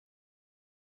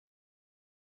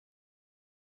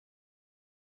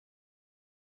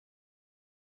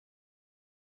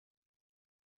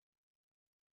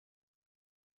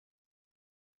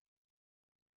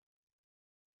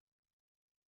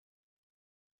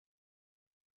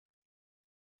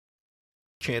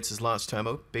chances last time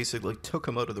out. Basically took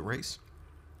him out of the race.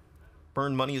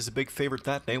 Burn Money is a big favorite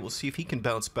that night. We'll see if he can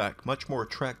bounce back. Much more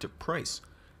attractive price.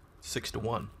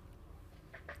 6-1.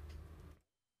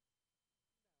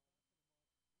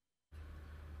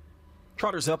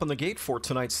 Trotters up on the gate for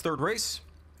tonight's third race.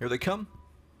 Here they come.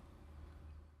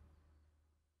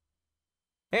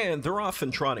 And they're off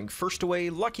and trotting. First away,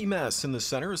 Lucky Mass in the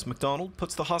center as McDonald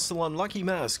puts the hustle on Lucky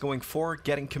Mass, going for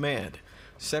Getting Command.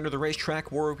 Center of the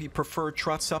racetrack, War We Prefer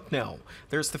trots up now.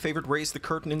 There's the favorite, Raise the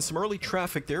Curtain, in some early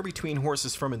traffic there between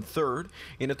horses from in third.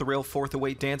 In at the rail, fourth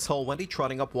away, Dance Hall Wendy,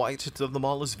 trotting up wide of them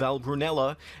all is Val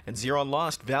Brunella. And Zeron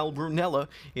lost Val Brunella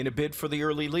in a bid for the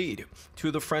early lead. To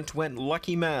the front went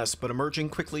Lucky Mass, but emerging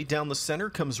quickly down the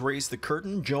center comes Raise the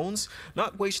Curtain. Jones,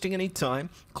 not wasting any time,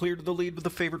 clear to the lead with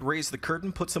the favorite, Raise the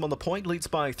Curtain, puts him on the point, leads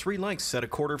by 3 lengths at a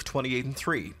quarter of 28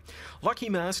 3. Lucky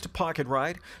Mass to pocket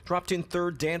ride, dropped in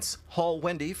third, Dance Hall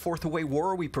Wendy, fourth away,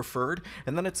 War We Preferred,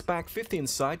 and then it's back fifth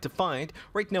inside to find,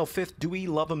 right now fifth, Do We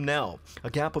Love Him Now. A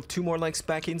gap of 2 more lengths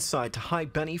back inside to High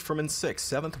Benny from in sixth.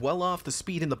 Seventh, well off the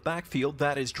speed in the backfield,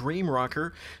 that is Dream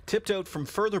Rocker. Tipped out from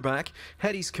further back,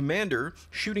 Hetty's Commander,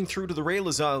 shooting through to the rail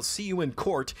as I'll See You in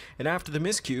Court, and after the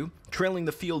miscue, trailing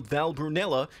the field, Val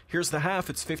Brunella. Here's the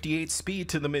half, it's 58 speed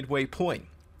to the midway point.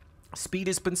 Speed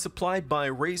has been supplied by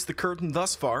Raise the Curtain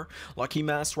thus far. Lucky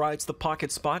Mass rides the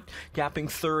pocket spot. Gapping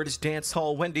third is Dance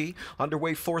Hall Wendy.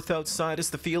 Underway fourth outside as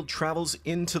the field travels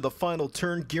into the final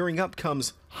turn. Gearing up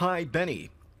comes High Benny.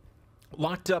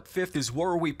 Locked up fifth is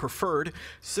War We Preferred.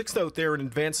 Sixth out there and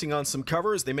advancing on some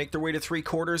cover as they make their way to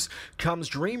 3/4 comes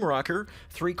Dream Rocker.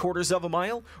 3/4 of a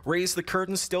mile. Raise the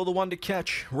Curtain, still the one to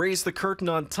catch. Raise the Curtain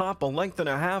on top, a length and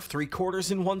a half.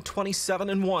 3/4 in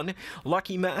 1:27 1.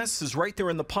 Lucky Mass is right there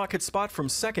in the pocket spot from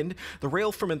second. The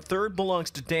rail from in third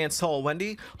belongs to Dance Hall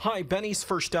Wendy. High Benny's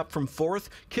first up from fourth.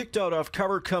 Kicked out off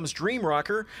cover comes Dream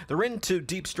Rocker. They're into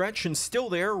deep stretch and still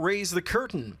there, Raise the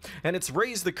Curtain. And it's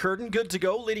Raise the Curtain, good to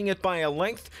go, leading it by a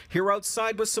length. Here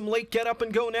outside with some late get up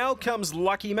and go now comes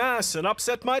Lucky Mass. An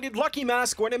upset-minded Lucky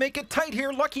Mass going to make it tight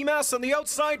here. Lucky Mass on the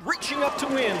outside, reaching up to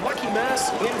win. Lucky Mass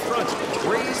in front.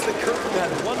 Raise the Curtain, that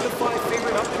 1-5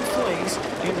 favorite up in flames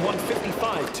in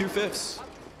 1:55 2/5.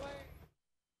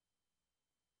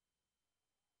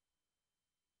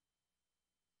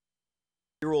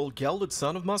 Year-old gelded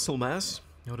son of Muscle Mass,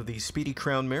 out of the Speedy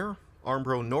Crown mare,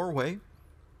 Armbro, Norway.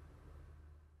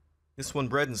 This one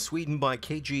bred in Sweden by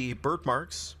KG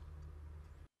Bertmarks.